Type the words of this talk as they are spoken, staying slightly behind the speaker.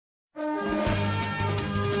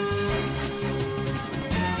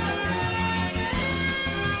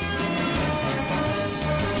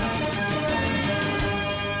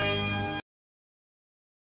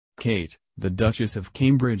Kate, the Duchess of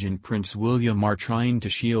Cambridge and Prince William are trying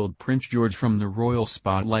to shield Prince George from the royal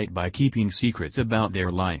spotlight by keeping secrets about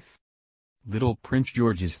their life. Little Prince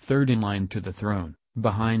George is third in line to the throne,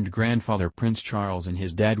 behind grandfather Prince Charles and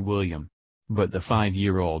his dad William. But the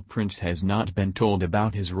 5-year-old prince has not been told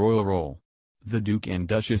about his royal role. The Duke and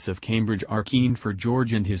Duchess of Cambridge are keen for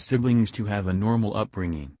George and his siblings to have a normal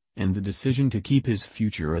upbringing, and the decision to keep his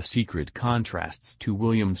future a secret contrasts to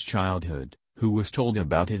William's childhood, who was told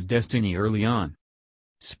about his destiny early on.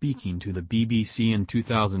 Speaking to the BBC in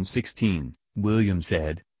 2016, William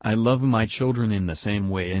said, "I love my children in the same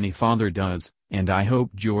way any father does, and I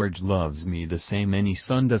hope George loves me the same any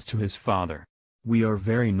son does to his father. We are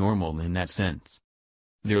very normal in that sense.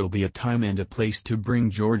 There'll be a time and a place to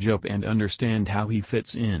bring George up and understand how he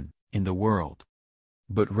fits in the world.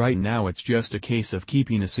 But right now it's just a case of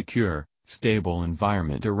keeping a secure, stable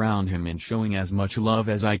environment around him and showing as much love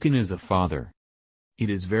as I can as a father." It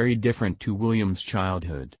is very different to William's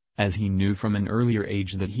childhood, as he knew from an earlier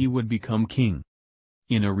age that he would become king.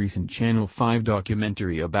 In a recent Channel 5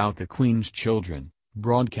 documentary about the Queen's children,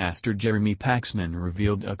 broadcaster Jeremy Paxman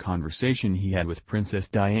revealed a conversation he had with Princess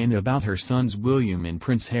Diana about her sons William and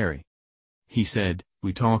Prince Harry. He said,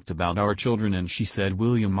 "We talked about our children and she said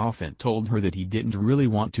William often told her that he didn't really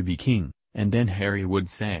want to be king, and then Harry would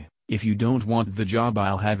say, 'If you don't want the job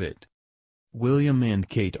I'll have it.'" William and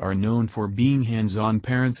Kate are known for being hands-on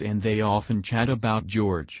parents and they often chat about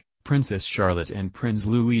George, Princess Charlotte and Prince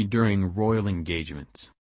Louis during royal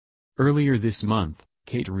engagements. Earlier this month,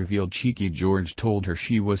 Kate revealed cheeky George told her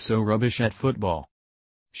she was so rubbish at football.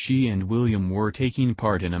 She and William were taking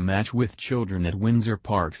part in a match with children at Windsor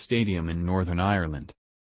Park Stadium in Northern Ireland.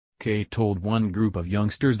 Kate told one group of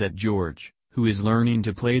youngsters that George, who is learning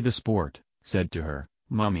to play the sport, said to her,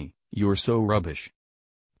 "Mummy, you're so rubbish."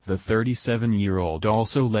 The 37-year-old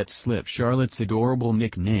also let slip Charlotte's adorable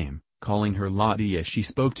nickname, calling her Lottie as she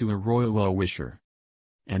spoke to a royal well-wisher.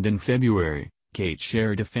 And in February, Kate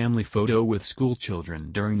shared a family photo with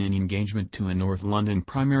schoolchildren during an engagement to a North London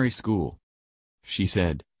primary school. She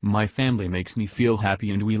said, "My family makes me feel happy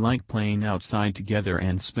and we like playing outside together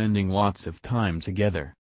and spending lots of time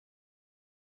together."